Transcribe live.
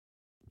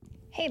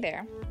Hey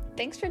there.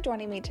 Thanks for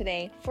joining me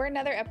today for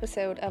another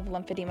episode of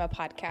Lymphedema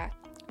Podcast.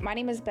 My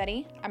name is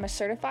Betty. I'm a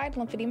certified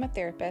lymphedema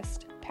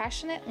therapist,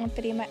 passionate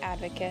lymphedema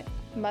advocate,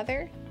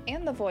 mother,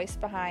 and the voice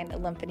behind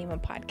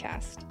Lymphedema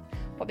Podcast.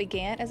 What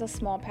began as a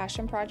small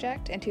passion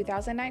project in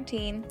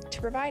 2019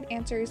 to provide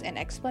answers and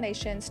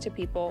explanations to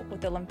people with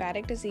the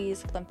lymphatic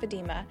disease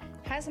lymphedema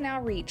has now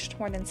reached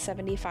more than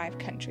 75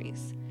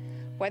 countries.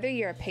 Whether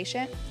you're a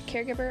patient,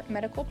 caregiver,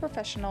 medical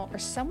professional, or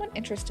someone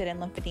interested in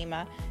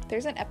lymphedema,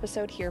 there's an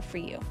episode here for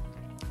you.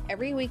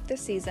 Every week this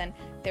season,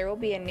 there will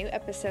be a new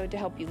episode to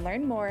help you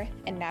learn more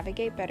and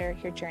navigate better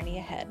your journey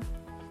ahead.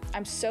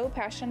 I'm so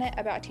passionate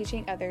about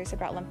teaching others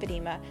about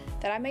lymphedema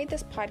that I made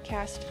this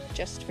podcast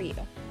just for you.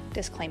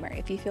 Disclaimer,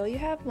 if you feel you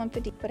have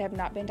lymphedema but have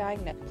not been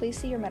diagnosed, please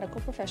see your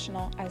medical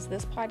professional, as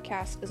this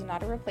podcast is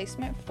not a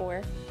replacement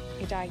for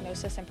a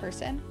diagnosis in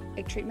person,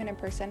 a treatment in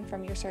person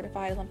from your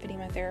certified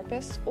lymphedema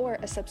therapist, or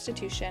a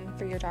substitution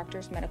for your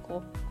doctor's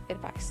medical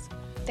advice.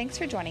 Thanks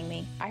for joining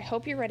me. I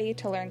hope you're ready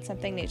to learn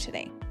something new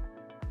today.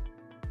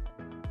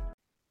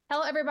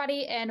 Hello,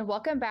 everybody, and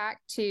welcome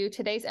back to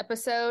today's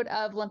episode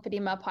of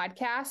Lymphedema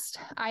Podcast.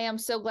 I am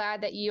so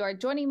glad that you are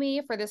joining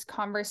me for this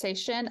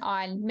conversation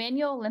on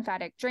manual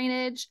lymphatic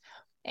drainage.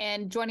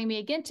 And joining me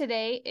again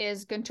today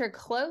is Gunter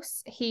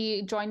Close.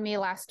 He joined me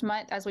last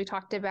month as we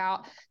talked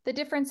about the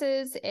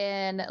differences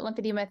in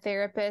lymphedema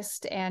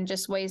therapists and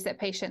just ways that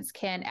patients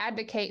can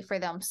advocate for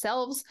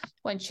themselves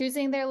when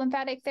choosing their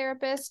lymphatic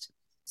therapist.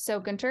 So,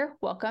 Gunter,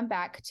 welcome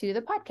back to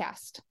the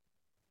podcast.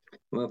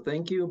 Well,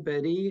 thank you,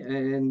 Betty,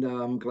 and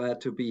I'm glad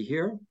to be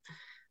here.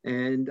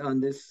 And on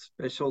this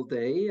special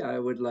day, I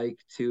would like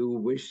to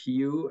wish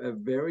you a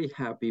very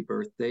happy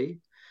birthday.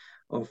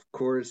 Of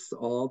course,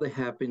 all the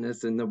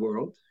happiness in the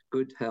world,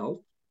 good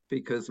health,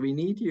 because we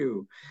need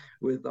you.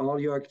 With all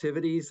your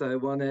activities, I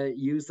want to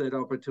use that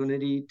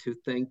opportunity to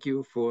thank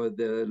you for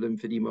the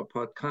Lymphedema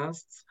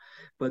podcasts,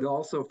 but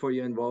also for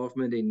your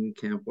involvement in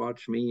Camp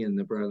Watch Me and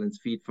the Bryland's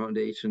Feet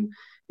Foundation.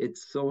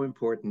 It's so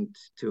important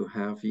to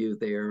have you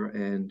there,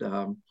 and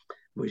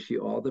wish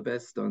you all the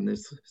best on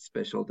this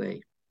special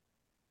day.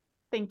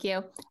 Thank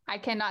you. I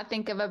cannot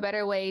think of a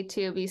better way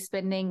to be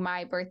spending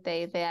my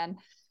birthday than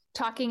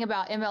talking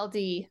about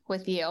MLD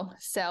with you.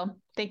 So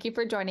thank you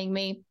for joining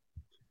me.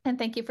 And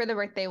thank you for the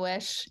birthday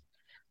wish.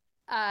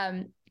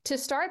 To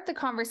start the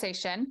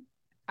conversation,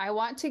 I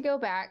want to go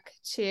back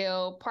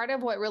to part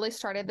of what really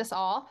started this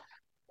all,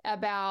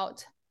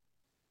 about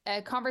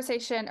a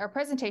conversation or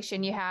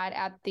presentation you had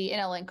at the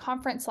NLN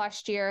conference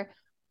last year.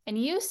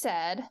 And you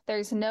said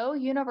there's no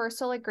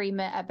universal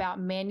agreement about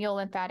manual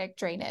lymphatic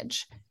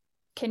drainage.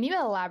 Can you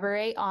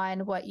elaborate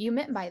on what you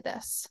meant by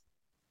this?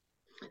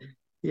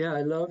 Yeah,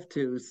 I love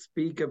to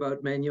speak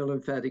about manual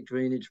lymphatic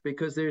drainage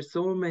because there's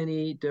so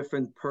many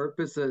different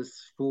purposes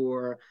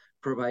for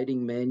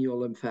providing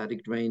manual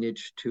lymphatic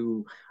drainage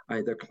to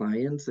either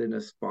clients in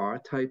a spa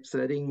type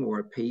setting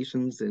or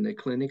patients in a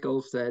clinical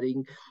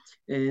setting.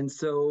 And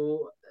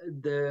so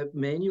the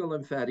manual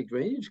lymphatic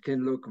drainage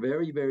can look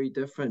very, very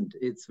different.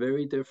 It's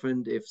very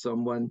different if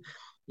someone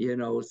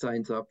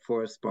signs up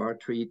for a spa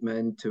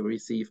treatment to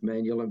receive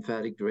manual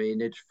lymphatic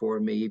drainage for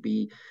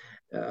maybe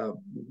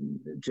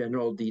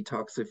general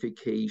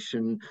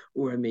detoxification,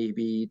 or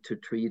maybe to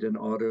treat an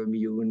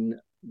autoimmune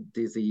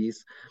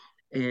disease.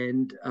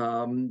 And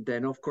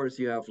then, of course,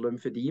 you have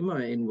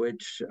lymphedema, in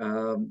which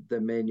the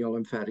manual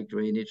lymphatic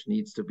drainage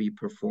needs to be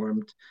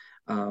performed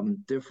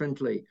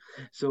differently.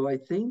 So I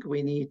think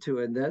we need to,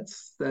 and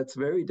that's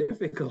very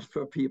difficult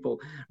for people,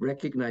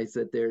 recognize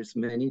that there's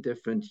many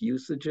different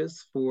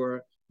usages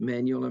for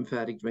manual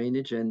lymphatic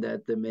drainage, and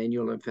that the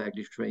manual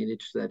lymphatic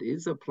drainage that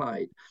is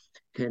applied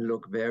can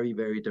look very,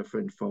 very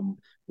different from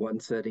one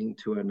setting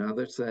to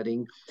another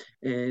setting.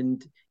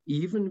 And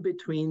even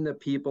between the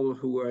people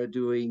who are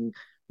doing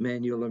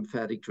manual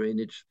lymphatic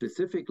drainage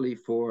specifically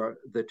for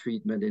the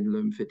treatment in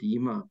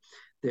lymphedema,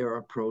 their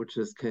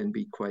approaches can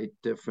be quite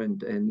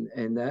different.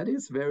 And that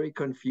is very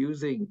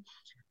confusing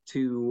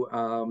to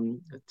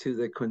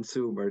the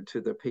consumer, to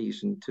the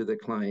patient, to the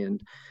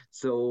client.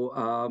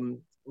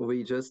 So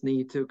we just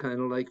need to kind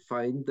of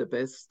find the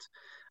best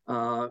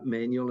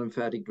manual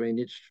lymphatic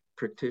drainage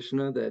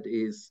practitioner that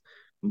is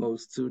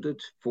most suited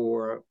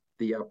for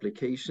the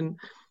application.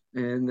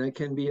 And that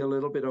can be a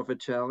little bit of a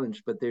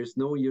challenge, but there's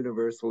no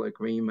universal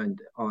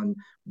agreement on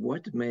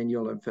what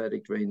manual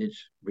lymphatic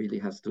drainage really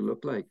has to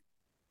look like.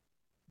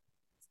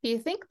 Do you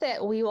think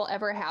that we will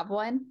ever have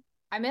one?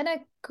 I'm in a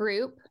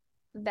group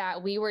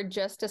that we were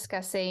just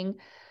discussing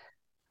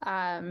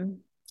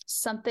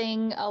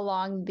something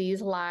along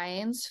these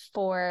lines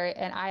for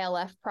an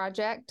ILF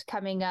project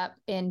coming up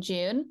in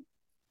June.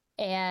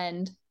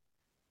 And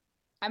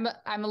I'm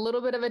a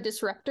little bit of a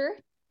disruptor.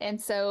 And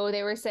so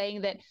they were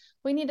saying that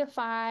we need to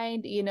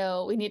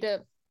we need to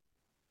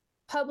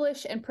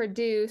publish and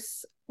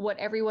produce what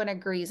everyone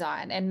agrees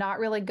on and not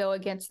really go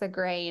against the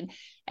grain.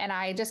 And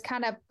I just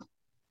kind of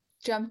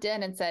jumped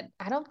in and said,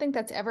 I don't think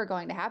that's ever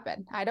going to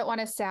happen. I don't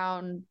want to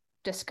sound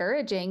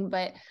discouraging,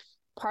 but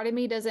part of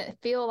me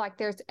doesn't feel like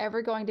there's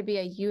ever going to be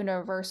a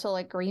universal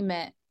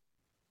agreement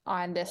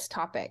on this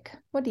topic.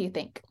 What do you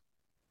think?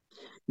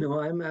 No,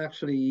 I'm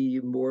actually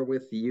more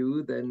with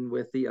you than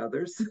with the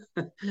others.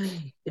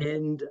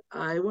 And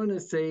I want to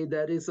say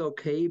that is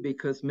okay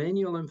because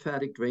manual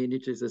lymphatic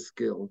drainage is a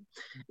skill.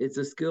 It's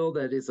a skill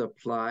that is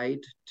applied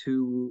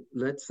to,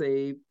 let's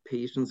say,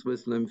 patients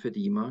with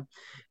lymphedema.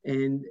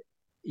 And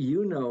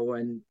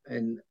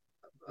and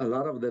a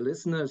lot of the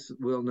listeners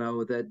will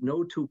know that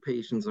no two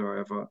patients are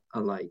ever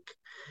alike.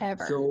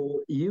 Ever. So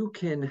you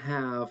can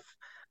have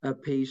a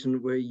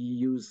patient where you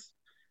use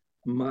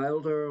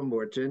milder,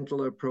 more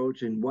gentle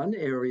approach in one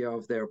area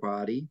of their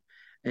body,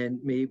 and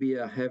maybe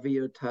a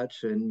heavier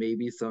touch, and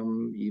maybe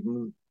some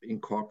even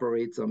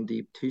incorporate some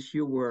deep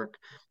tissue work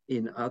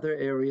in other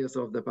areas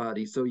of the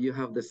body. So you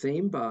have the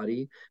same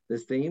body, the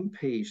same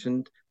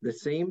patient, the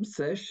same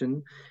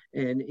session,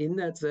 and in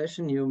that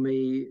session, you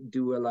may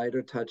do a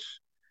lighter touch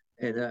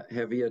and a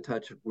heavier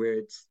touch where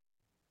it's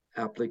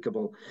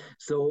applicable.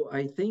 So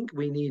I think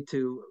we need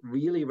to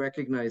really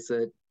recognize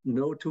that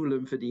no two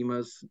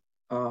lymphedemas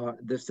are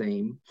the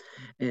same,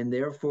 and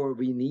therefore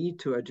we need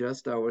to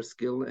adjust our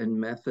skill and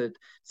method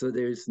so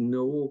there's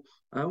no,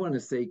 I want to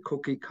say,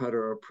 cookie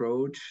cutter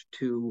approach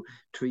to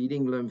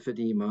treating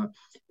lymphedema.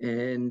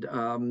 And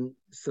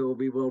so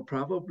we will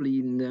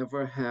probably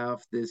never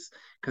have this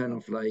kind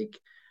of like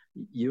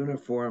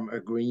uniform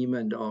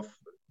agreement of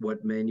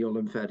what manual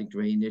lymphatic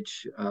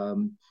drainage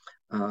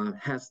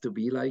has to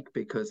be like,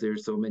 because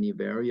there's so many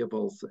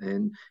variables,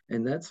 and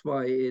that's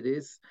why it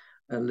is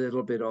a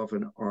little bit of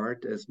an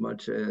art as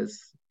much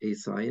as a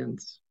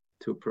science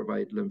to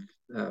provide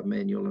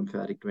manual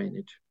lymphatic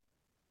drainage.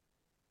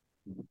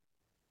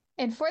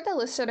 And for the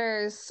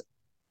listeners,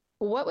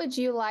 what would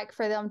you like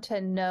for them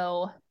to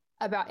know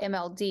about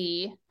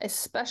MLD,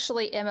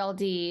 especially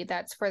MLD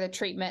that's for the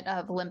treatment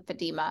of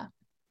lymphedema?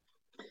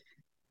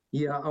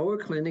 Yeah, our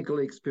clinical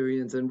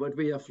experience and what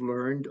we have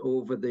learned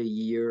over the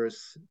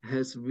years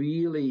has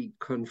really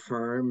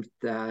confirmed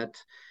that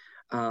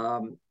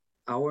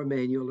our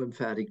manual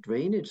lymphatic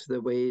drainage,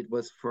 the way it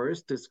was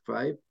first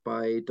described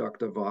by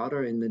Dr.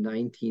 Vader in the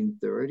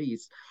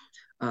 1930s,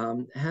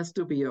 has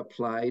to be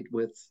applied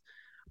with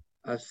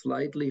a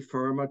slightly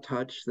firmer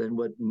touch than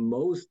what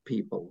most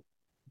people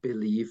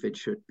believe it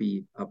should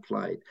be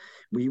applied.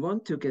 We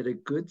want to get a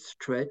good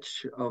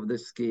stretch of the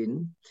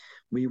skin.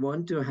 We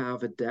want to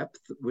have a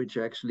depth which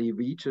actually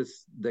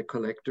reaches the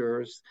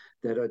collectors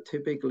that are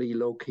typically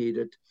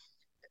located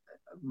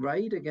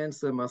right against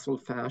the muscle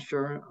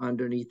fascia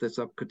underneath the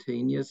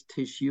subcutaneous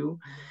tissue.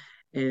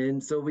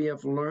 And so we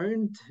have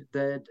learned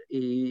that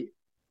a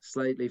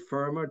slightly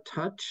firmer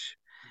touch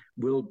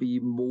will be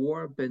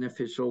more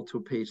beneficial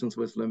to patients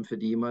with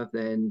lymphedema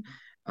than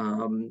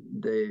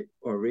the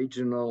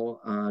original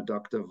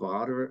Dr.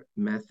 Vader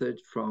method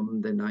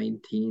from the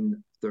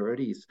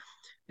 1930s.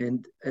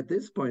 And at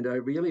this point, I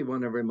really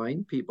want to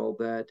remind people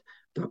that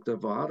Dr.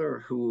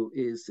 Vader, who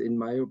is, in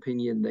my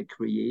opinion, the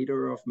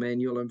creator of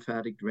manual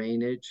lymphatic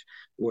drainage,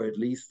 or at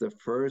least the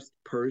first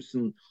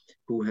person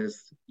who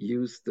has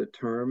used the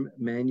term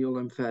manual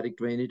lymphatic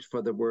drainage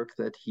for the work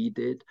that he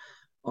did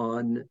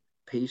on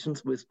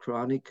patients with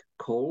chronic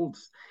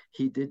colds,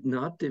 he did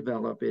not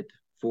develop it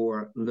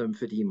for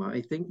lymphedema.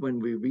 I think when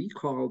we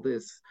recall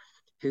this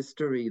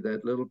history,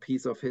 that little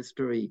piece of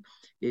history,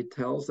 it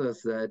tells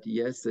us that,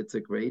 yes, it's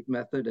a great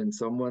method, and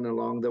someone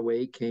along the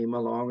way came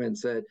along and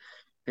said,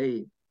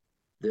 hey,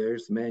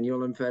 there's manual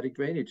lymphatic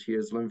drainage,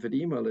 here's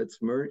lymphedema, let's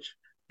merge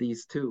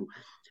these two.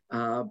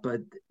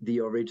 But the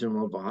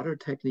original Vader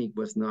technique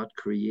was not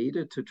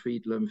created to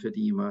treat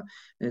lymphedema.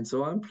 And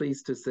so I'm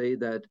pleased to say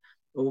that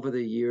over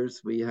the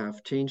years, we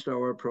have changed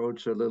our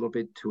approach a little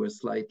bit to a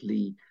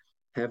slightly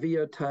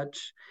heavier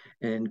touch,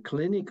 and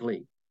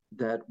clinically,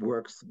 that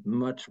works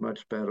much,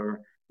 much better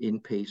in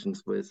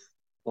patients with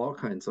all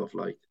kinds of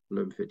like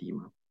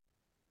lymphedema.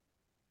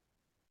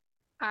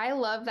 I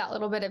love that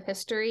little bit of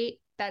history.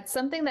 That's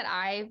something that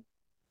I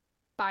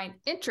find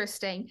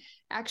interesting.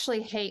 I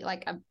actually hate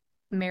like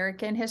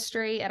American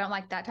history. I don't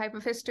like that type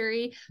of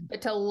history,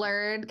 but to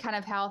learn kind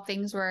of how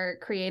things were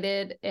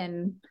created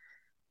and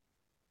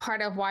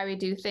part of why we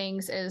do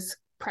things as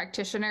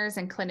practitioners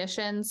and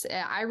clinicians,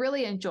 I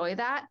really enjoy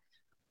that.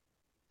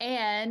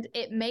 And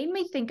it made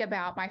me think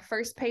about my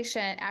first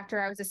patient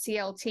after I was a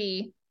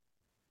CLT.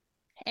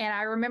 And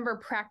I remember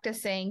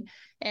practicing,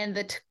 and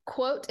the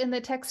quote in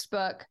the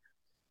textbook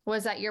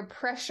was that your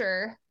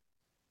pressure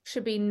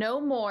should be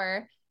no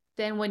more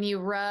than when you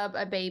rub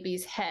a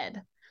baby's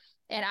head.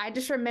 And I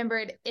just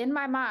remembered in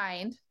my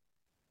mind,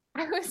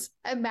 I was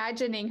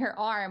imagining her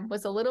arm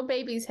was a little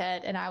baby's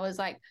head. And I was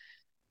like,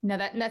 no,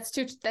 that's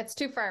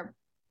too firm.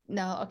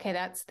 No, okay,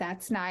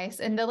 that's nice.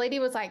 And the lady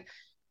was like,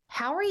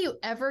 how are you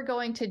ever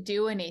going to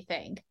do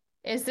anything?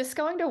 Is this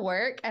going to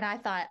work? And I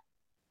thought,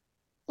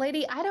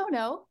 lady, I don't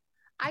know.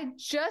 I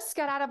just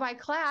got out of my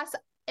class,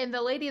 and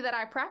the lady that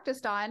I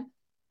practiced on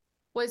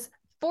was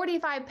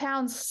 45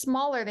 pounds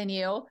smaller than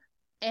you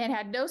and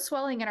had no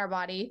swelling in her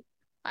body.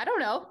 I don't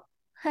know.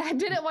 I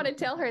didn't want to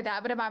tell her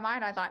that, but in my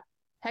mind, I thought,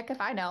 heck if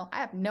I know. I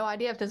have no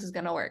idea if this is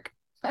going to work.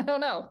 I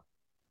don't know.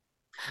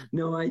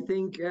 No, I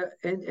think,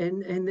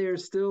 and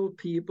there's still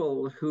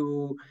people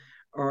who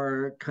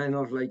are kind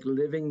of like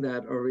living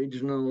that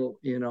original,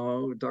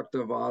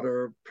 Dr.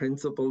 Vader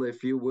principle,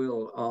 if you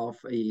will, of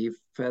a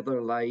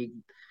feather light.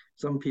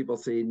 Some people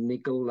say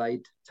nickel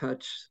light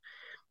touch.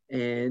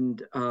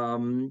 And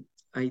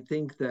I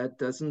think that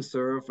doesn't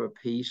serve a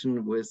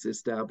patient with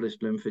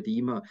established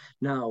lymphedema.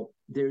 Now,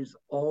 there's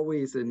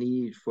always a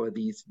need for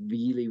these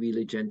really,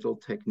 really gentle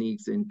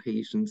techniques in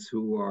patients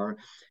who are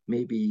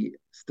maybe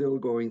still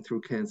going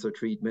through cancer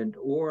treatment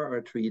or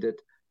are treated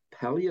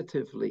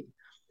palliatively.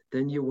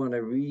 Then you want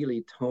to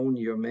really tone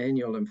your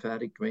manual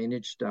lymphatic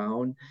drainage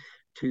down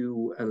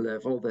to a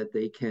level that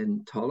they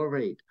can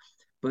tolerate.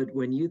 But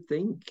when you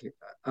think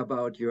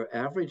about your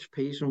average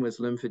patient with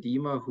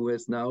lymphedema who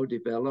has now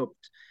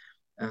developed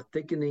a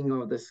thickening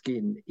of the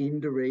skin,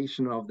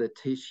 induration of the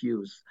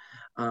tissues,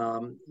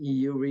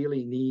 you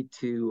really need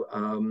to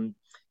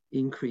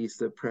increase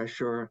the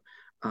pressure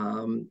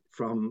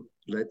from,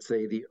 let's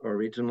say, the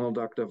original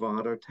Dr.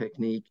 Vader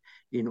technique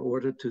in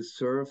order to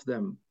serve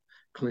them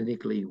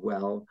clinically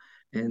well.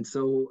 And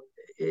so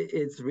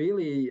it's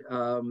really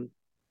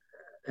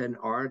an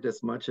art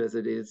as much as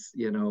it is,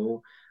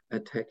 a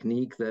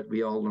technique that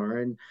we all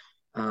learn.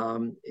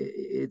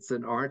 It's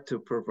an art to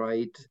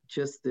provide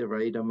just the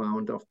right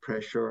amount of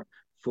pressure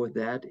for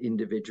that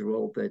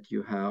individual that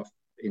you have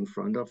in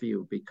front of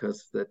you,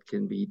 because that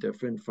can be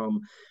different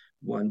from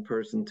one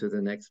person to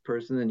the next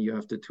person, and you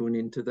have to tune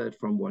into that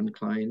from one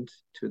client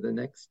to the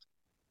next.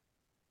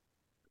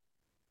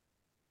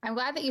 I'm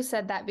glad that you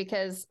said that,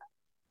 because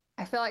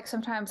I feel like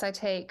sometimes I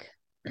take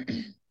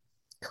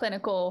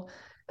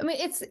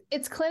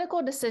it's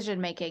clinical decision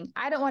making.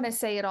 I don't want to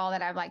say at all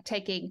that I'm like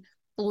taking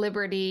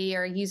liberty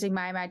or using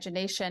my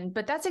imagination,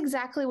 but that's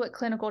exactly what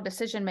clinical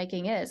decision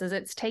making is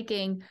it's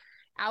taking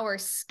our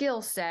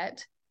skill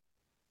set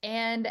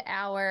and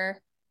our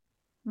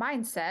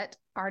mindset,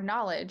 our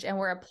knowledge, and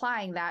we're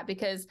applying that,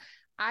 because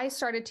I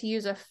started to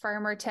use a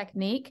firmer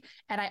technique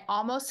and I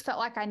almost felt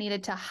like I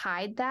needed to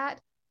hide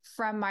that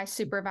from my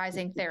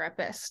supervising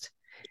therapist.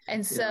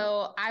 And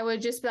so I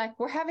would just be like,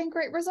 we're having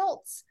great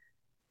results.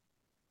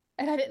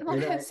 And I didn't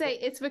want to say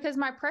it's because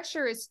my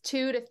pressure is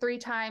 2 to 3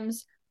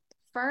 times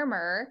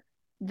firmer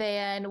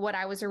than what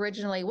I was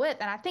originally with.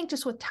 And I think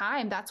just with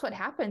time, that's what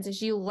happens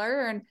is you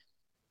learn.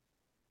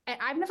 And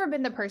I've never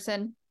been the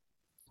person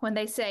when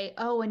they say,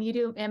 oh, when you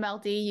do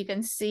MLD,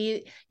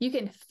 you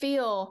can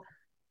feel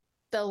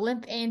the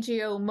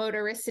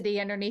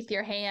lymphangiomotoricity underneath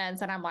your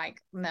hands. And I'm like,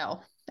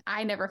 no,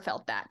 I never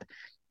felt that.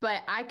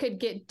 But I could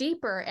get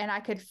deeper and I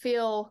could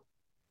feel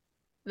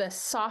the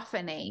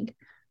softening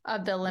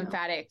of the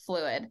lymphatic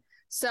fluid.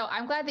 So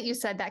I'm glad that you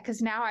said that,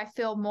 because now I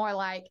feel more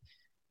like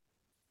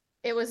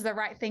it was the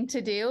right thing to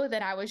do,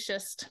 that I was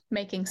just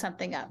making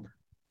something up.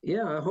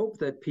 Yeah, I hope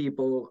that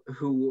people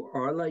who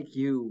are like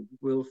you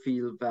will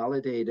feel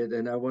validated.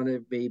 And I want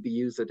to maybe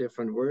use a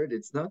different word.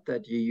 It's not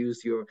that you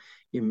use your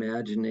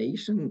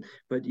imagination,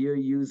 but you're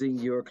using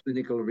your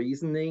clinical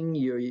reasoning.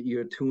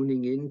 You're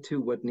tuning into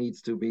what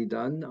needs to be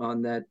done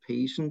on that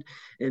patient.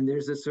 And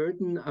there's a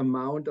certain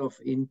amount of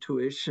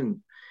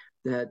intuition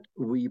that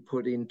we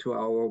put into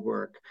our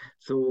work.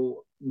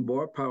 So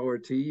more power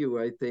to you.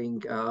 I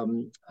think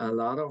a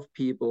lot of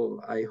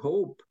people, I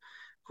hope,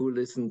 who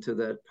listen to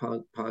that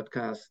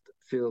podcast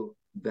feel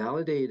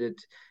validated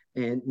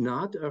and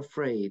not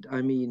afraid.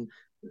 I mean,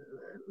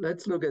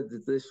 let's look at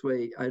it this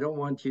way. I don't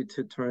want you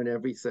to turn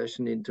every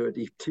session into a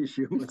deep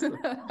tissue massage.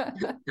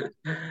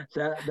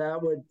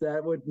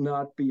 that would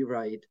not be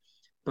right.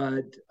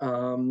 But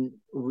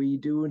we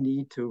do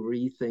need to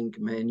rethink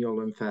manual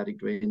lymphatic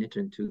drainage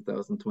in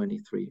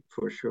 2023,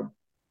 for sure.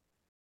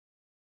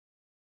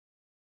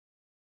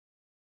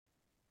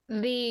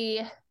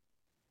 The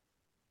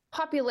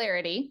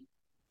popularity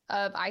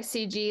of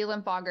ICG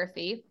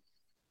lymphography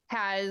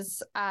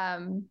has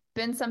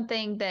been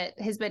something that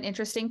has been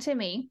interesting to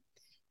me.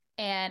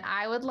 And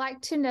I would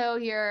like to know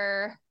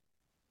your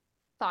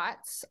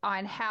thoughts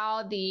on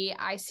how the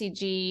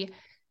ICG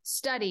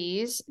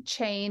studies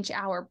change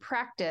our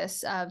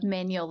practice of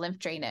manual lymph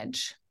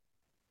drainage.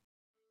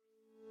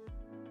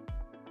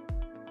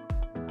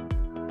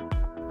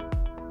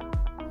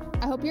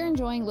 I hope you're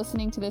enjoying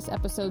listening to this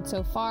episode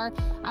so far.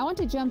 I want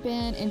to jump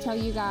in and tell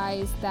you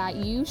guys that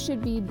you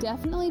should be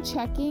definitely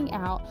checking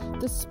out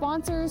the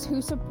sponsors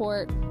who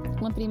support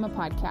Lymphedema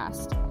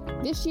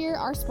Podcast. This year,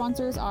 our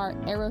sponsors are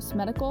Eros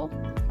Medical,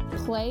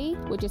 PLAY,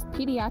 which is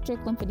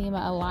Pediatric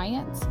Lymphedema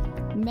Alliance,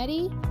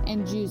 Medi,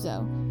 and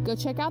Juzo. Go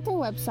check out their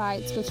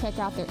websites, go check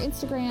out their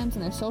Instagrams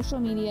and their social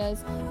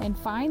medias, and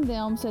find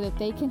them so that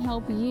they can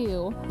help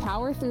you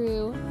power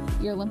through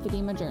your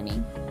lymphedema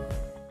journey.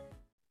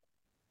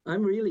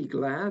 I'm really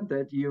glad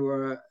that you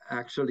are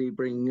actually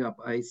bringing up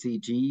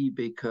ICG,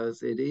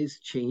 because it is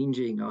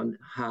changing on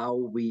how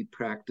we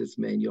practice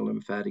manual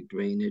lymphatic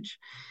drainage.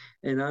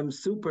 And I'm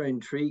super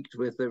intrigued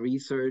with the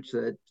research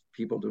that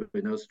people do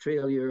in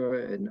Australia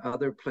and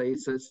other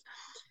places.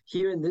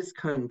 Here in this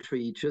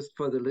country, just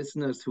for the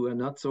listeners who are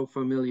not so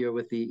familiar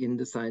with the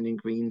indocyanine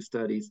green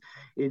studies,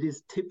 it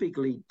is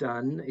typically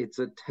done. It's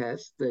a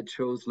test that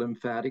shows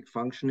lymphatic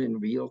function in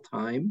real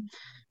time.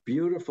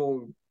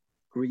 Beautiful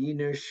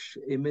greenish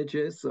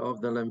images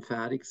of the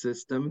lymphatic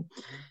system.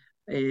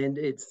 And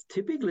it's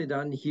typically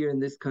done here in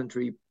this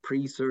country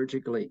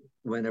pre-surgically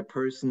when a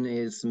person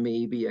is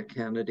maybe a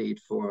candidate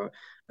for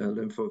a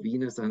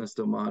lymphovenous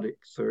anastomotic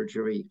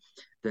surgery,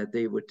 that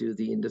they would do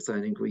the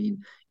indocyanine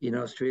green. In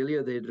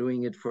Australia, they're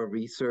doing it for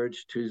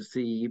research to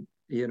see,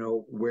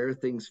 where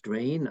things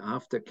drain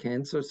after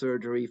cancer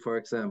surgery, for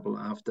example,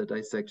 after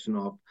dissection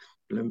of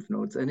lymph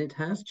nodes. And it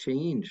has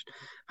changed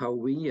how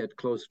we at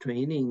Close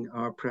Training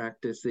are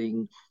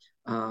practicing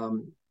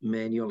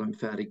manual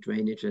lymphatic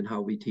drainage and how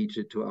we teach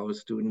it to our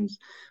students.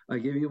 I'll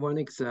give you one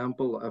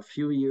example. A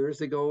few years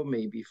ago,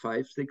 maybe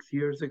 5-6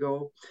 years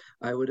ago,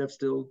 I would have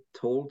still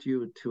told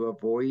you to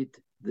avoid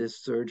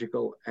this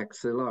surgical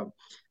axilla,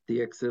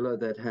 the axilla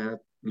that had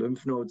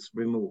lymph nodes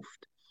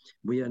removed.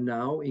 We are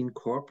now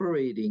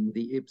incorporating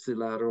the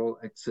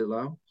ipsilateral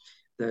axilla,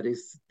 that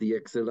is the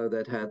axilla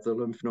that had the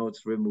lymph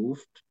nodes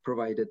removed,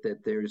 provided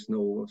that there is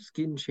no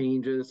skin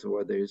changes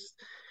or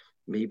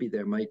maybe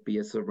there might be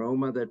a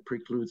seroma that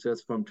precludes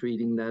us from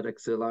treating that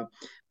axilla,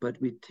 but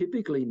we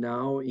typically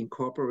now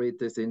incorporate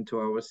this into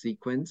our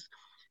sequence.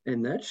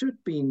 And that should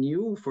be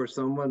new for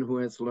someone who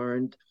has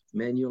learned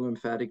manual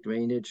lymphatic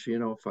drainage,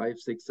 5,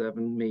 6,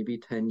 7, maybe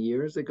 10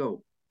 years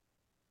ago.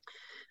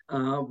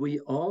 We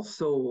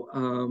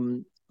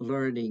also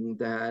learning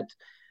that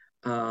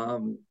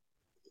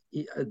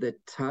the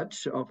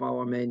touch of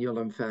our manual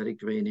lymphatic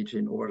drainage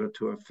in order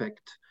to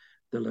affect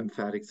the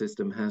lymphatic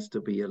system has to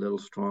be a little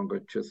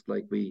stronger, just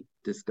like we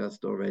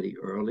discussed already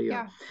earlier.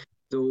 Yeah.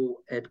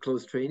 So at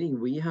Close Training,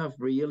 we have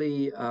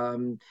really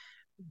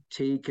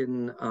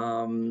taken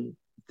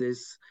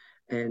this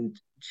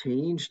and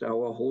changed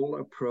our whole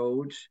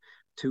approach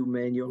to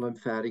manual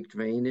lymphatic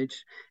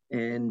drainage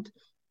and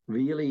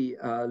really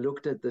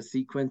looked at the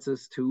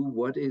sequences too,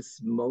 what is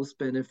most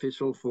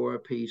beneficial for a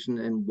patient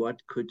and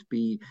what could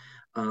be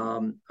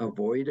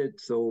avoided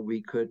so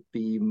we could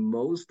be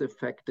most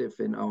effective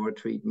in our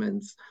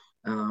treatments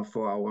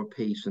for our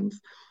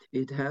patients.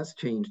 It has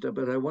changed,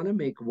 but I want to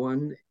make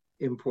one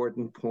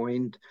important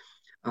point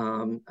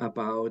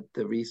about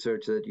the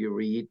research that you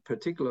read,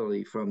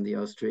 particularly from the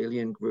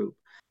Australian group.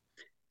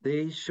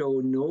 They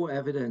show no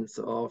evidence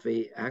of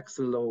a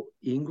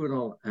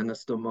axilloinguinal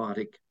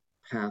anastomotic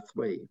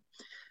pathway.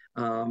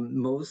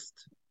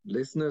 Most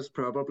listeners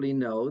probably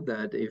know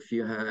that if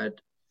you had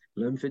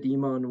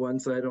lymphedema on one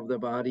side of the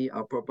body,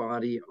 upper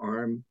body,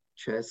 arm,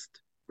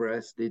 chest,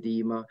 breast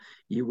edema,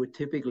 you would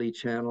typically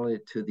channel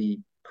it to the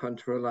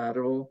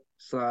contralateral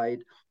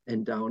side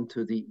and down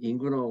to the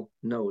inguinal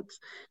nodes.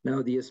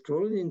 Now, the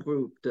Australian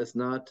group does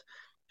not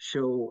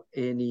show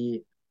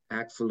any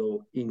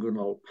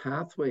axilloinguinal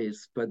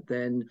pathways, but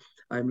then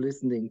I'm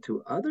listening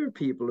to other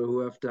people who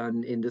have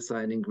done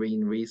indocyanine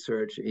green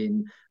research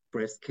in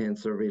breast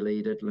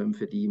cancer-related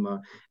lymphedema,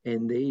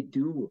 and they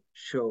do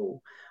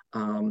show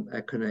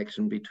a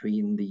connection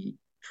between the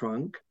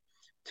trunk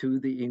to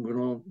the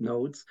inguinal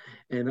nodes.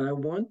 And I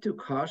want to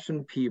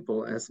caution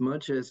people, as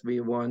much as we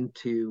want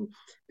to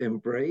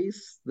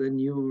embrace the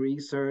new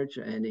research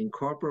and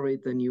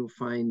incorporate the new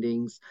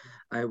findings,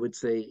 I would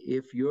say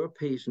if your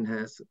patient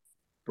has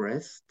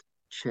breast,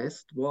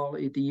 chest wall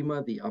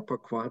edema, the upper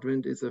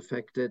quadrant is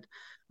affected,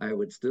 I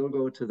would still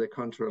go to the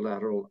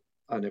contralateral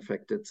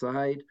unaffected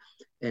side,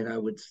 and I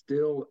would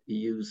still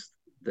use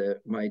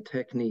my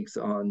techniques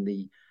on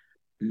the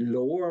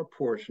lower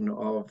portion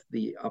of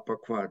the upper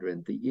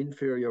quadrant, the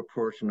inferior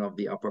portion of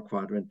the upper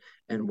quadrant,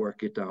 and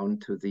work it down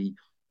to the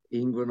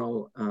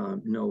inguinal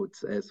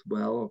nodes as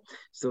well.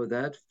 So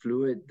that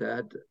fluid,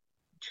 that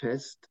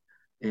chest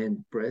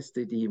and breast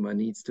edema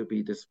needs to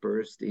be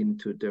dispersed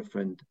into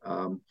different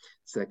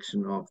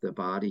sections of the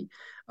body.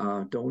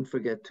 Don't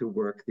forget to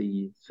work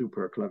the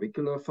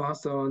supraclavicular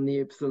fossa on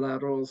the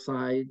ipsilateral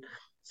side.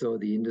 So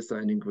the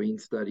indocyanine green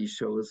study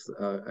shows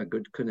a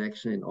good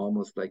connection in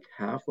almost like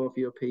half of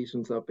your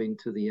patients up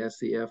into the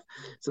SCF.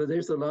 So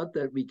there's a lot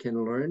that we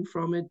can learn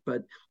from it,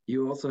 but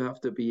you also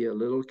have to be a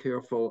little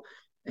careful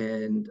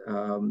and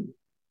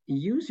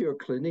use your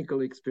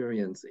clinical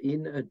experience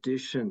in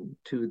addition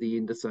to the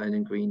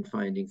indocyanine green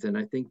findings. And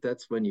I think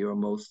that's when you're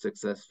most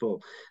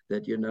successful,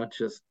 that you're not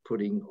just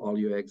putting all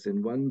your eggs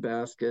in one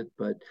basket,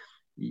 but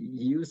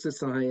use the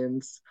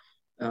science,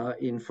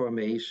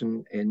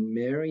 information, and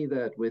marry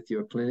that with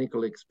your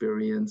clinical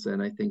experience.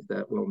 And I think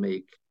that will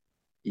make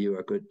you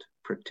a good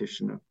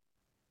practitioner.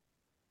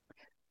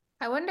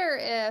 I wonder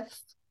if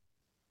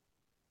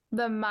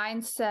the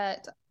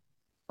mindset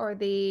or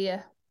the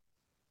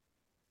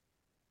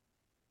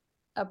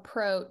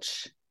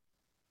approach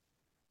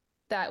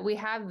that we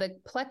have the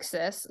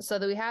plexus, so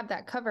that we have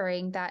that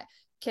covering that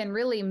can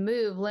really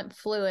move lymph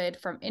fluid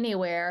from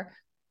anywhere.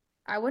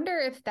 I wonder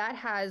if that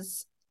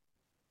has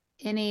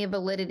any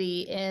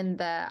validity in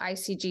the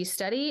ICG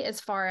study as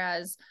far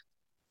as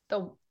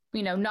the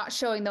not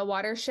showing the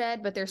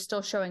watershed, but they're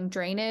still showing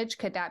drainage.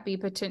 Could that be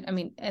potential? I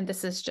mean, and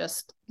this is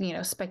just,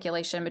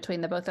 speculation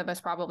between the both of us,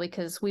 probably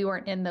because we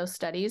weren't in those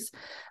studies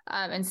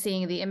and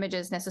seeing the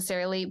images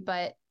necessarily.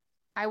 But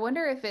I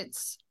wonder if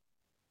it's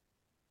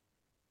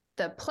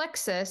the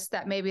plexus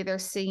that maybe they're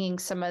seeing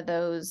some of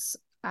those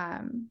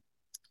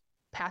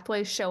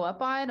pathways show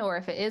up on, or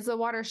if it is a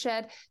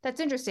watershed. That's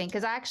interesting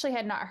because I actually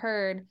had not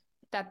heard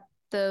that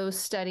those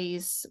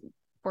studies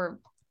were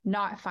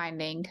not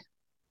finding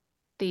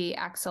the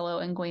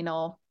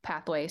axilloinguinal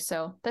pathway.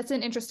 So that's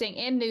an interesting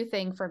and new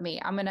thing for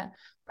me. I'm going to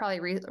probably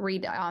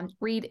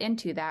read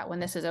into that when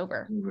this is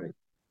over. Right.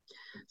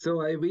 So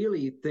I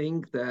really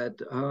think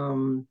that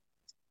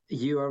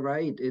you are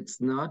right.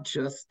 It's not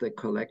just the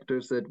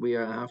collectors that we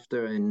are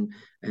after, and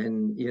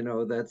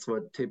that's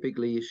what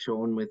typically is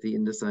shown with the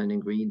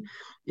indocyanine green.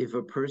 If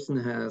a person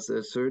has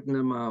a certain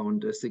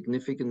amount, a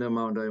significant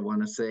amount, I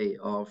want to say,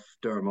 of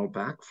dermal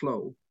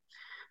backflow,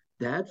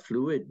 that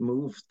fluid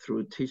moves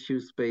through tissue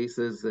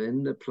spaces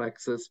in the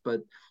plexus.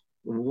 But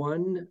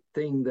one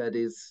thing that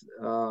is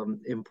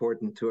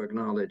important to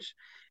acknowledge,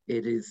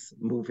 it is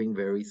moving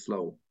very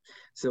slow.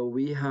 So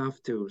we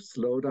have to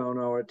slow down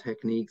our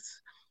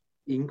techniques,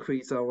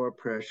 increase our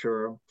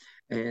pressure.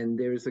 And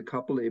there's a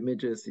couple of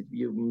images,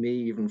 you may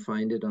even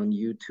find it on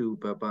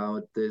YouTube,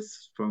 about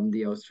this from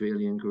the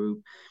Australian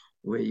group,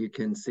 where you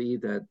can see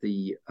that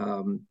the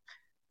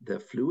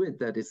fluid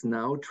that is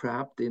now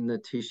trapped in the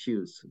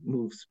tissues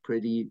moves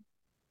pretty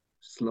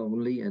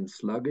slowly and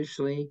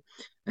sluggishly.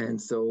 And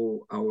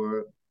so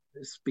our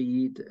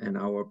speed and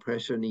our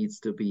pressure needs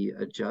to be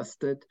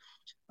adjusted.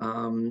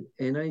 And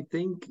I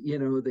think, the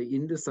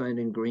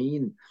indocyanine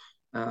green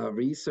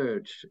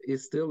research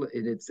is still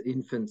in its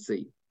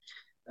infancy.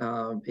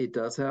 It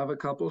does have a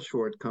couple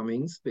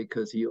shortcomings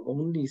because you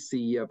only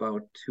see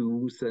about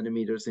 2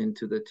 centimeters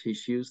into the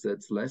tissues.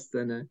 That's less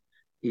than an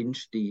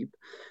inch deep.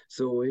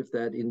 So if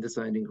that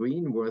indocyanine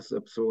green was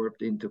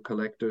absorbed into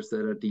collectors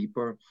that are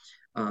deeper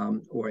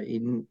or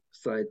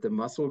inside the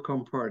muscle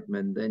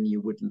compartment, then you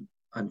would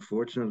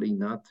unfortunately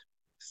not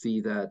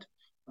see that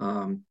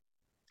on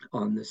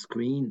the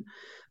screen.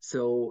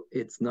 So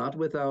it's not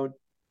without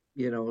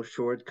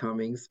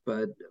shortcomings,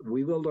 but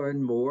we will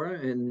learn more.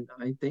 And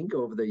I think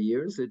over the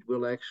years, it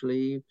will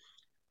actually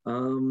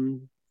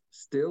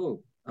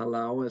still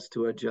allow us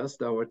to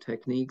adjust our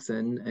techniques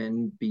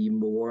and be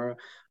more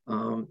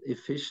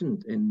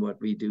efficient in what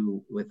we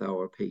do with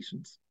our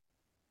patients.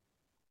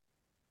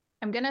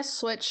 I'm going to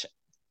switch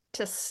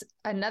to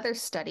another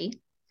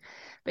study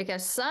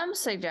because some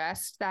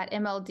suggest that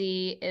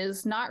MLD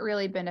is not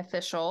really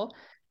beneficial,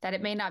 that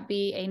it may not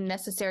be a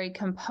necessary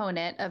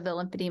component of the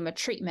lymphedema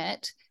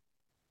treatment.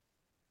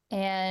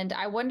 And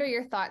I wonder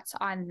your thoughts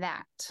on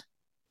that.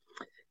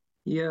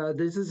 Yeah,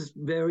 this is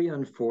very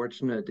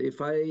unfortunate. If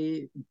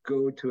I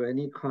go to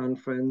any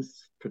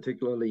conference,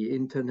 particularly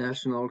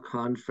international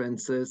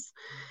conferences,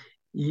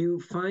 you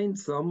find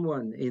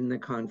someone in the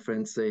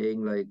conference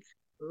saying like,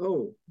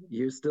 oh,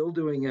 you're still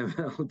doing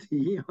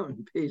MLD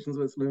on patients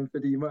with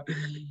lymphedema.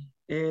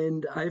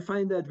 And I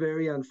find that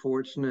very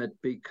unfortunate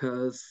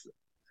because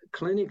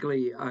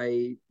clinically,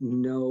 I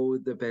know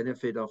the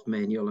benefit of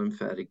manual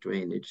lymphatic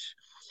drainage.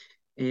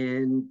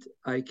 And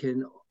I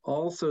can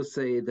also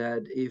say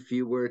that if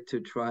you were to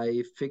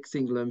try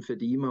fixing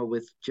lymphedema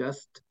with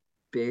just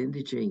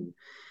bandaging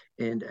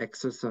and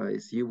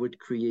exercise, you would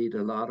create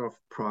a lot of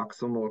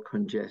proximal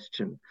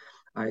congestion,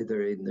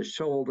 either in the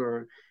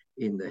shoulder,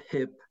 in the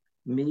hip,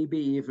 maybe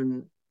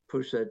even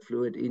push that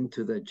fluid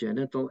into the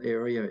genital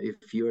area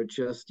if you're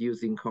just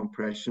using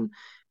compression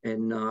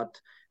and not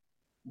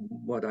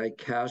what I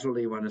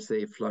casually want to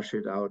say, flush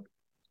it out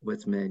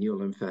with manual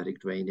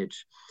lymphatic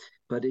drainage.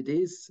 But it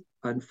is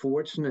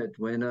unfortunate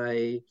when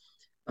I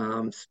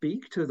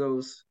speak to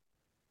those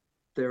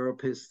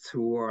therapists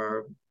who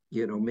are,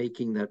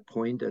 making that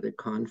point at a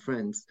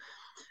conference.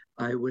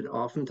 I would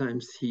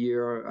oftentimes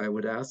I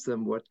would ask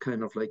them, what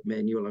kind of like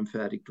manual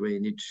lymphatic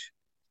drainage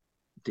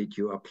did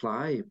you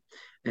apply?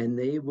 And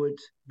they would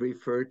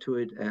refer to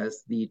it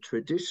as the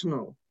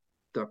traditional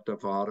Dr.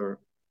 Vader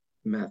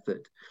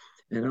method.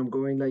 And I'm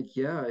going like,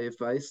 yeah,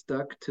 if I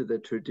stuck to the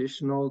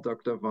traditional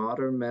Dr.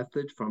 Vader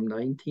method from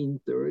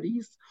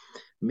 1930s,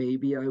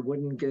 maybe I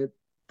wouldn't get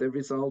the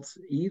results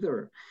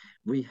either.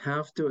 We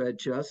have to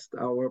adjust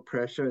our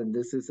pressure, and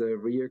this is a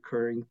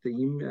reoccurring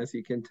theme, as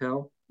you can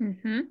tell.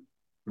 Mm-hmm.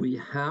 We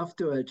have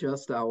to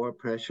adjust our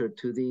pressure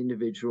to the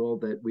individual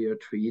that we are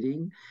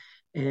treating.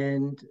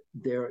 And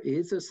there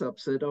is a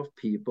subset of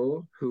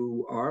people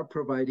who are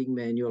providing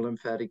manual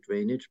lymphatic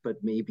drainage, but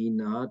maybe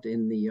not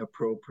in the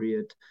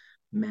appropriate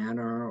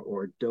manner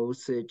or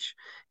dosage.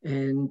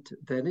 And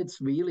then it's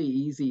really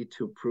easy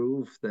to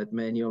prove that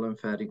manual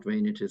lymphatic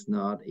drainage is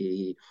not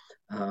a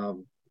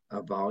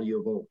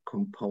valuable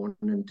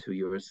component to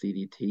your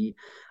CDT.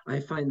 I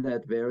find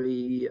that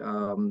very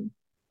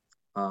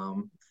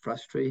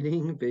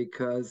frustrating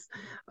because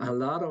a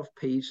lot of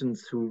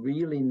patients who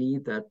really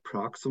need that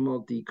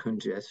proximal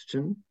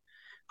decongestion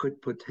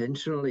could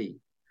potentially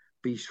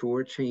be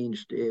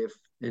shortchanged if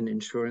an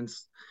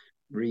insurance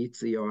reads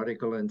the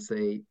article and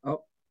say,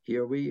 oh,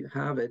 here we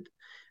have it.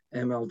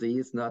 MLD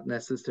is not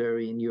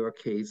necessary in your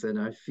case. And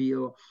I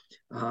feel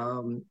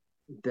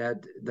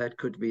that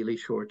could really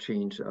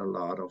shortchange a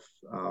lot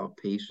of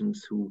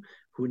patients who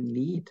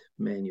need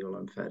manual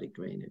lymphatic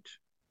drainage.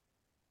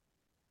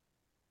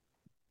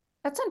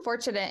 That's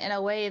unfortunate in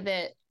a way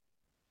that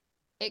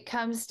it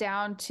comes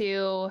down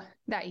to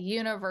that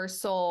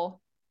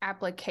universal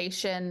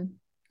application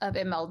of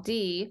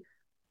MLD,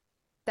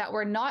 that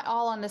we're not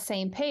all on the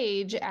same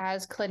page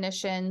as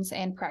clinicians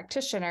and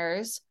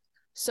practitioners.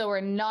 So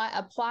we're not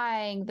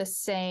applying the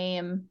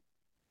same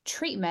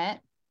treatment.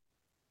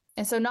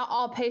 And so not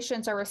all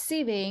patients are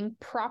receiving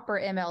proper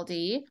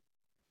MLD.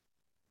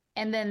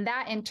 And then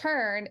that in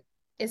turn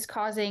is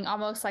causing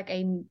almost like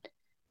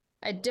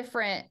a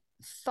different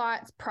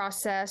thought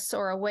process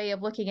or a way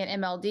of looking at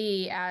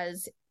MLD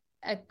as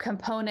a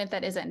component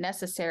that isn't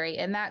necessary.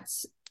 And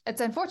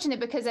it's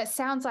unfortunate because it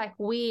sounds like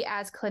we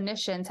as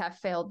clinicians have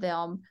failed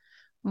them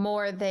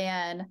more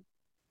than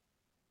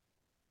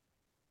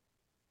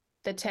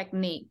the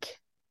technique.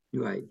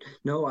 Right.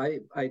 No,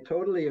 I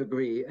totally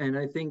agree. And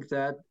I think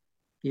that,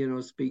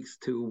 speaks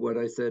to what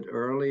I said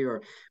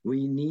earlier.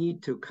 We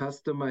need to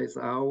customize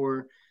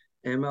our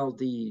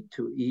MLD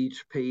to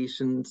each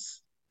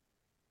patient's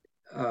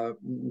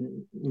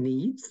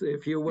needs,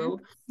 if you will.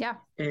 Yeah.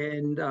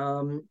 And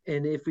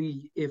if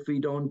we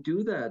don't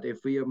do that,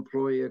 if we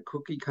employ a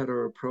cookie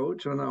cutter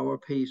approach on our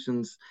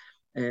patients,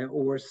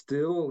 or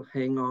still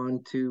hang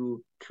on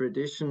to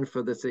tradition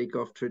for the sake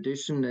of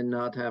tradition and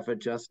not have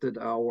adjusted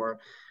our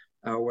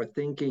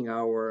thinking,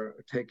 our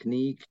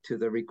technique to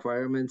the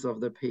requirements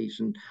of the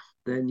patient,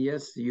 then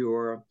yes,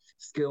 your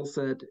skill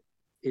set,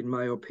 in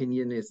my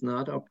opinion, is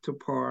not up to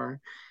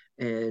par,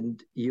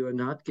 and you're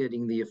not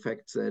getting the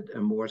effects that a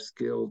more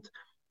skilled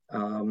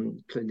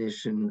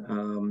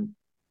clinician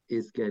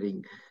is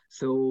getting.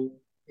 So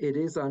it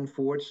is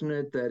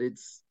unfortunate that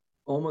it's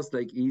almost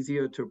like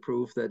easier to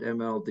prove that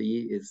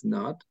MLD is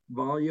not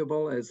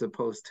valuable as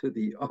opposed to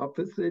the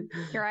opposite.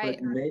 You're right.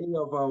 But many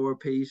of our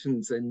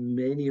patients and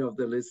many of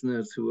the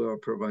listeners who are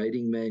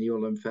providing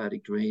manual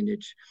lymphatic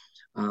drainage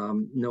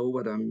know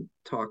what I'm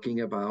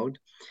talking about.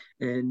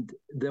 And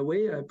the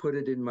way I put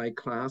it in my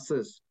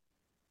classes,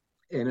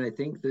 and I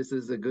think this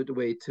is a good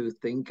way to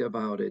think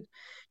about it,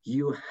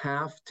 you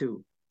have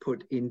to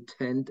put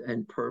intent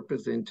and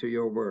purpose into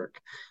your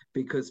work,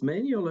 because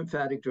manual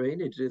lymphatic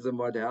drainage is a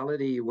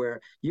modality where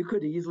you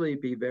could easily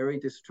be very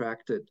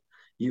distracted.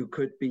 You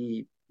could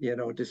be,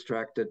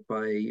 distracted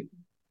by,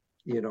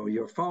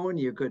 your phone.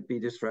 You could be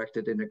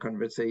distracted in a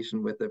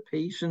conversation with a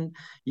patient.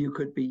 You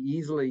could be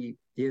easily,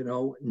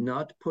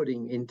 not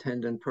putting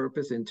intent and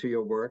purpose into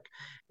your work.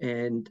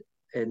 And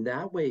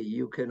that way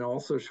you can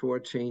also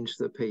shortchange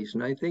the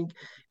patient. I think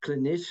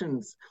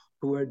clinicians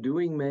who are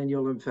doing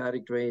manual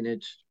lymphatic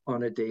drainage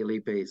on a daily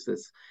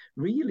basis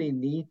really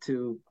need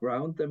to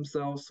ground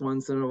themselves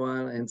once in a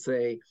while and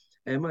say,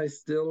 am I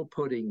still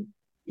putting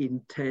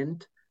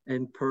intent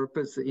and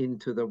purpose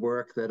into the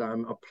work that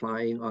I'm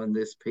applying on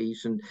this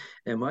patient?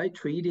 Am I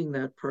treating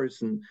that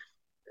person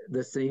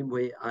the same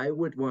way I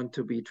would want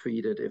to be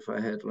treated if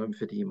I had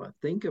lymphedema?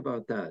 Think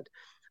about that.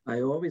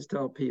 I always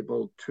tell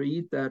people,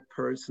 treat that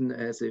person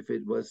as if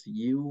it was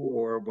you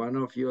or one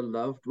of your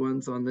loved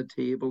ones on the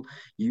table.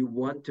 You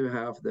want to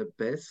have the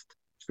best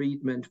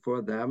treatment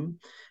for them.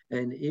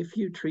 And if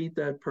you treat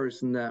that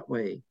person that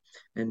way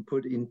and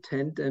put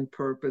intent and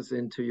purpose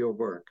into your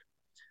work,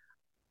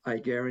 I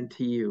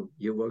guarantee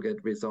you will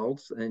get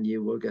results, and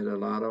you will get a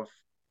lot of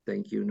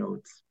thank you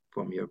notes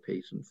from your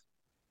patients.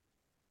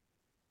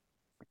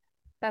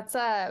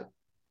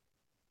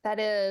 That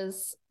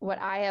is what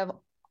I have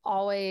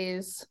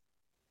always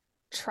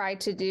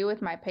tried to do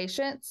with my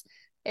patients.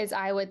 Is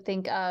I would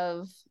think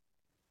of,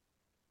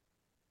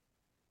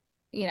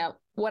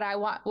 would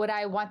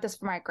I want this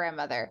for my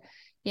grandmother?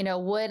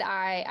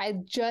 I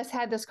just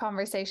had this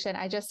conversation.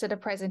 I just did a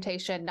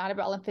presentation, not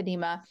about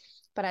lymphedema,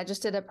 but I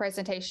just did a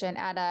presentation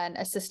at an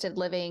assisted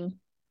living.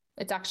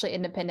 It's actually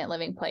independent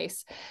living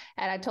place.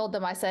 And I told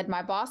them, I said,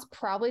 my boss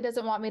probably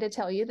doesn't want me to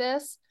tell you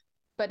this,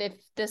 but if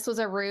this was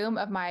a room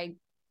of my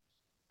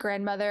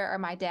grandmother or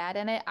my dad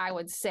in it, I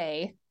would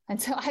say.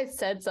 Until I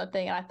said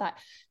something and I thought,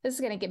 this is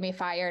going to get me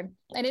fired.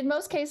 And in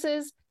most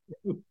cases,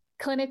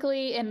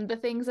 clinically, and the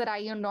things that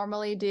I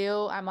normally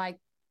do, I'm like,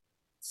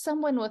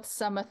 someone with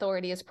some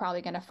authority is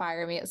probably going to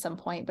fire me at some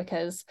point,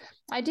 because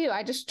I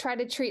just try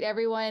to treat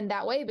everyone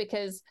that way,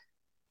 because,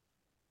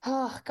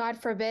 oh,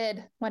 God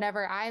forbid,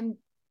 whenever I'm,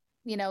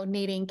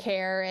 needing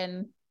care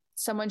and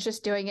someone's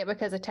just doing it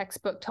because a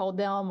textbook told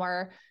them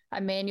or a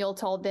manual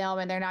told them,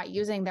 and they're not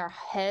using their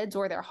heads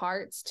or their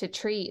hearts to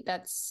treat,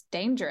 that's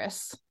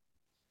dangerous.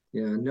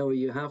 Yeah, no,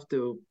 you have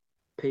to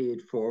pay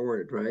it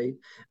forward, right?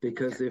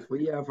 Because if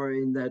we ever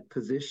in that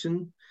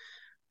position,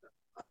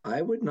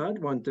 I would not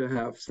want to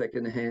have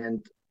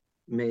secondhand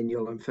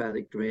manual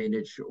lymphatic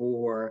drainage,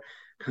 or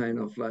kind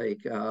of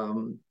like,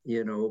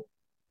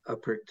 a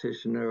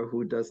practitioner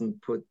who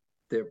doesn't put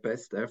their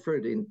best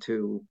effort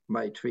into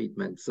my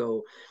treatment.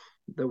 So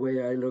the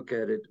way I look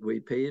at it, we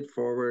pay it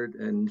forward,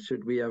 and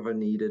should we ever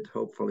need it,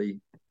 hopefully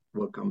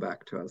will come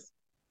back to us.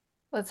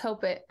 Let's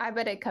hope it. I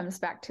bet it comes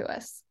back to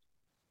us.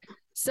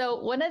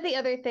 So one of the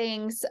other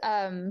things,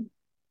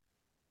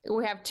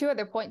 we have 2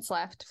 other points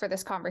left for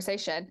this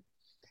conversation.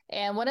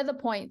 And one of the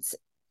points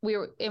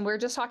we're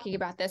just talking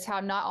about this, how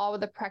not all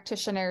of the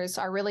practitioners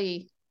are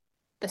really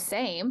the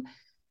same.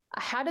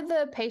 How do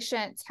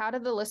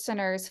the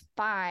listeners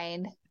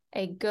find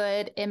a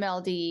good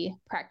MLD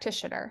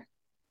practitioner?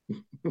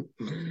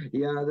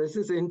 Yeah, this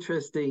is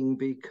interesting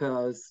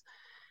because,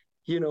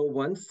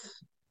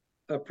 once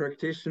a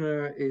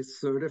practitioner is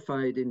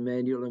certified in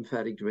manual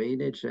lymphatic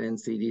drainage and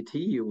CDT,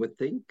 you would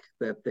think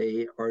that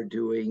they are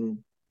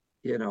doing,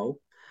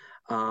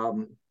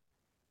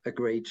 a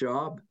great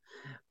job.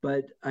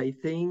 But I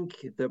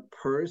think the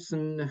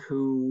person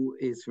who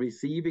is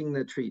receiving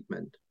the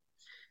treatment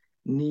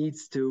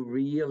needs to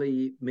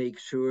really make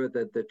sure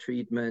that the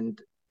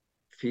treatment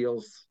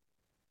feels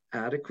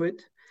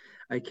adequate.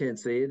 I can't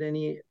say it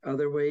any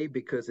other way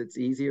because it's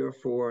easier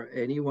for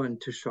anyone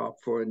to shop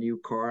for a new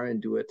car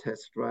and do a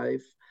test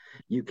drive.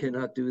 You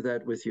cannot do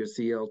that with your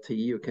CLT.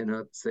 You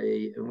cannot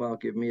say, well,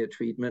 give me a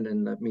treatment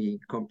and let me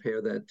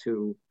compare that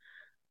to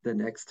the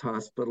next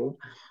hospital.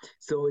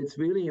 So it's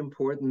really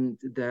important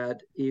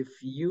that if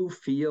you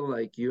feel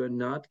like you're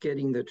not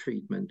getting the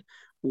treatment,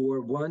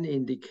 or one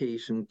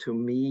indication to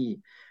me,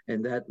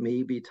 and that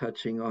may be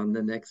touching on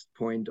the next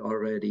point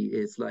already,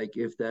 is like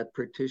if that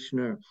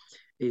practitioner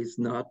is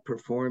not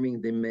performing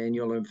the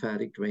manual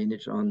lymphatic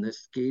drainage on the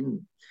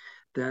skin,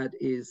 that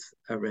is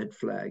a red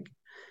flag.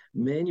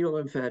 Manual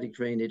lymphatic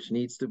drainage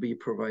needs to be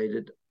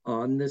provided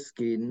on the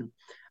skin.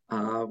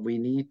 We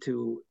need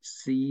to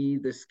see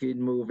the skin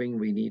moving.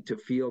 We need to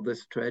feel the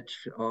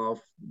stretch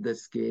of the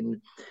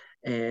skin.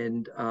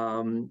 And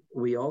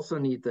we also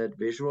need that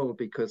visual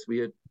because we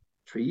are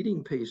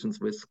treating patients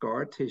with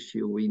scar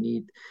tissue. We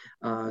need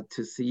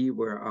to see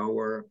where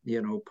our,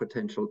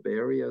 potential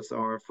barriers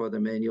are for the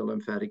manual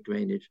lymphatic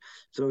drainage.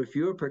 So if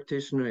your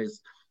practitioner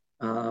is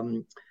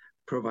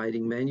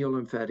providing manual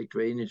lymphatic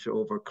drainage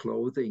over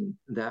clothing,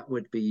 that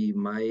would be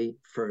my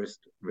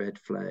first red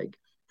flag.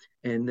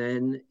 And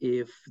then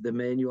if the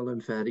manual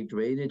lymphatic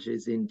drainage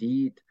is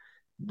indeed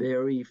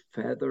very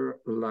feather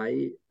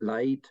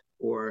light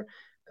or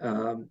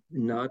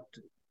not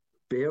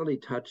barely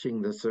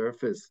touching the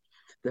surface,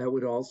 that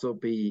would also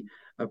be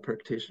a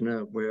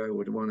practitioner where I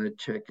would want to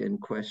check and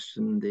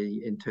question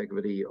the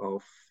integrity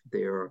of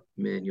their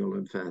manual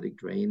lymphatic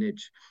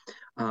drainage.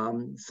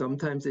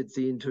 Sometimes it's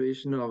the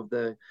intuition of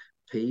the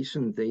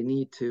patient. They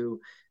need to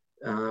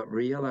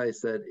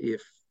realize that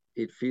if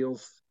it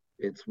feels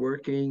it's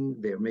working,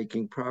 they're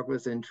making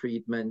progress in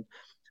treatment,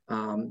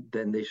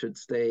 then they should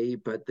stay,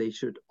 but they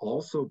should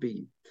also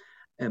be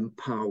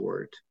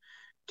empowered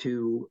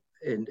to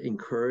and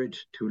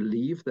encouraged to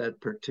leave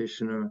that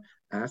practitioner,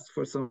 ask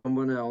for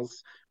someone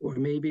else, or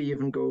maybe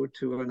even go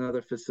to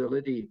another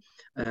facility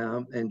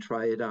and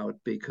try it out.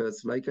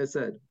 Because like I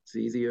said, it's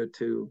easier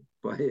to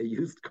buy a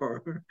used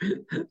car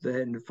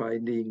than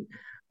finding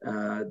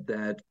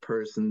that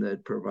person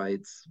that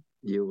provides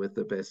you with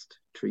the best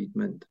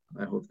treatment.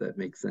 I hope that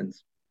makes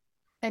sense.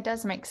 It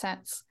does make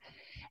sense.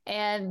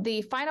 And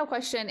the final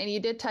question, and you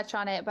did touch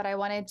on it, but I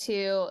wanted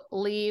to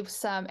leave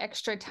some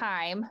extra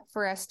time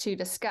for us to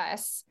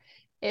discuss,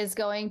 is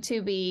going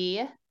to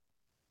be,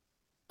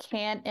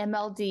 can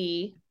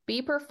MLD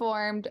be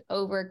performed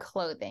over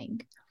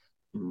clothing?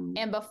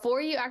 And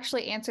before you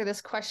actually answer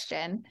this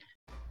question,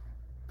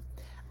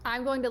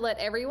 I'm going to let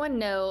everyone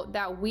know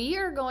that we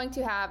are going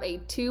to have a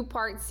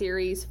 2-part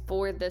series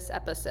for this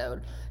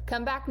episode.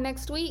 Come back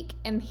next week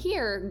and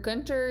hear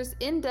Gunter's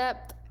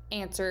in-depth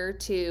answer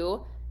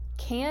to,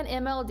 can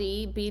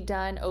MLD be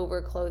done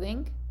over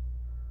clothing?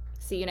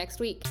 See you next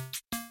week.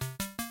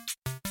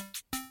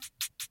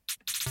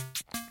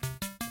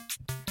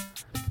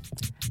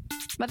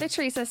 Mother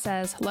Teresa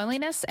says,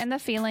 loneliness and the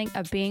feeling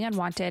of being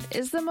unwanted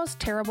is the most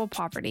terrible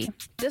poverty.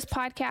 This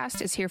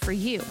podcast is here for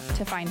you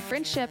to find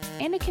friendship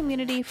and a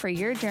community for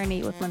your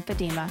journey with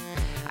lymphedema.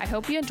 I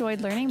hope you enjoyed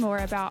learning more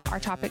about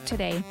our topic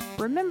today.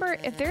 Remember,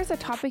 if there's a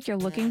topic you're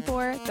looking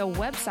for, the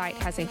website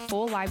has a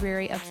full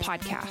library of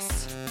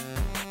podcasts.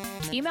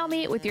 Email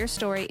me with your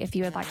story if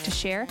you would like to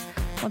share,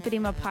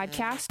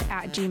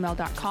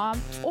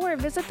 lymphedemapodcast@gmail.com, or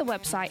visit the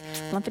website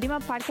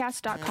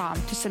lymphedemapodcast.com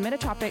to submit a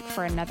topic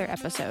for another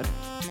episode.